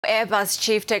Airbus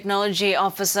Chief Technology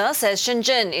Officer says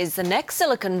Shenzhen is the next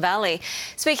Silicon Valley.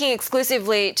 Speaking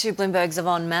exclusively to Bloomberg's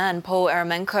Yvonne, Paul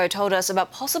Eremenko told us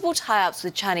about possible tie-ups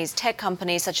with Chinese tech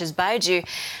companies such as Baidu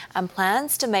and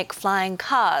plans to make flying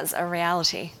cars a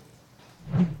reality.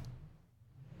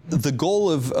 The goal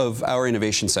of our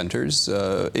innovation centers,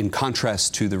 in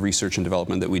contrast to the research and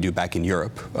development that we do back in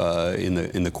Europe,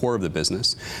 in the core of the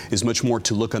business, is much more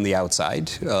to look on the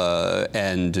outside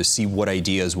and to see what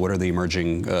ideas, what are the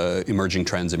emerging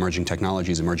trends, emerging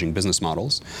technologies, emerging business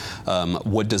models.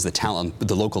 What does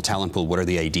the local talent pool, what are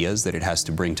the ideas that it has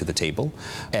to bring to the table,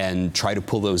 and try to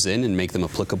pull those in and make them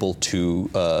applicable to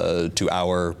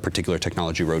our particular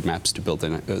technology roadmaps to build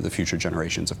the future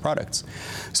generations of products.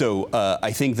 So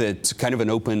I think that it's kind of an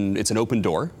open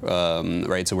door,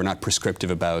 right? So we're not prescriptive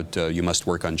about you must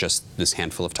work on just this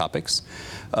handful of topics,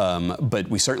 but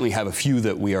we certainly have a few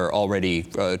that we are already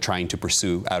trying to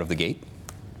pursue out of the gate.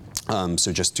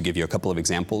 So just to give you a couple of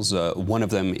examples, one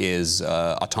of them is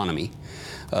autonomy.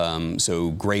 So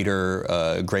greater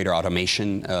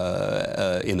automation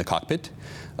in the cockpit.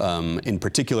 In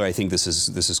particular, I think this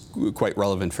is quite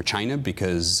relevant for China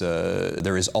because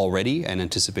there is already and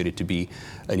anticipated to be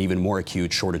an even more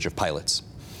acute shortage of pilots.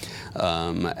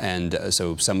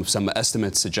 So some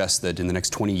estimates suggest that in the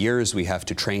next 20 years we have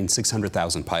to train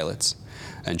 600,000 pilots.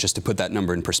 And just to put that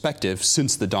number in perspective,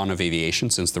 since the dawn of aviation,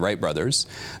 since the Wright brothers,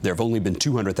 there have only been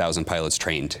 200,000 pilots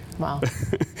trained. Wow.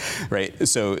 Right?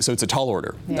 So it's a tall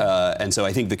order. Yeah. And so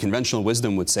I think the conventional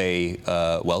wisdom would say,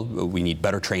 well, we need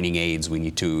better training aids. We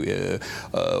need to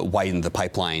widen the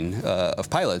pipeline of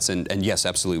pilots. And yes,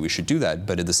 absolutely, we should do that.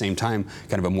 But at the same time,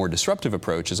 kind of a more disruptive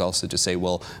approach is also to say,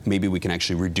 well, maybe we can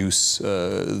actually reduce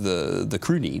the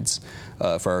crew needs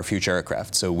for our future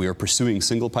aircraft. So we are pursuing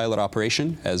single pilot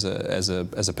operation as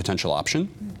a potential option.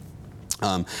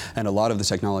 And a lot of the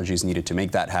technologies needed to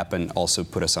make that happen also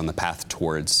put us on the path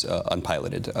towards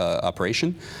unpiloted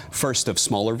operation. First of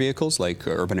smaller vehicles like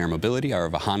urban air mobility, our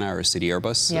Vahana, our city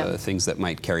Airbus, yeah. Things that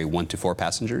might carry 1 to 4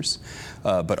 passengers,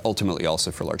 but ultimately also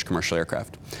for large commercial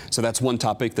aircraft. So that's one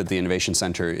topic that the Innovation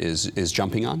Center is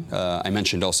jumping on. I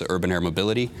mentioned also urban air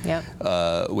mobility, yep.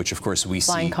 Which of course we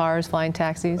see. Flying cars, flying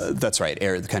taxis. That's right,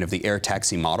 kind of the air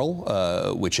taxi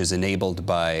model, which is enabled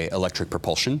by electric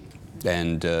propulsion.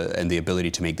 And the ability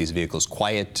to make these vehicles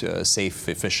quiet, safe,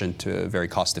 efficient, very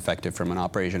cost-effective from an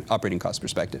operating cost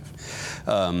perspective,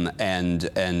 and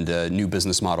new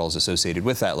business models associated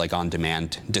with that, like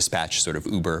on-demand dispatch, sort of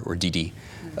Uber or Didi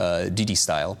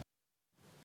style.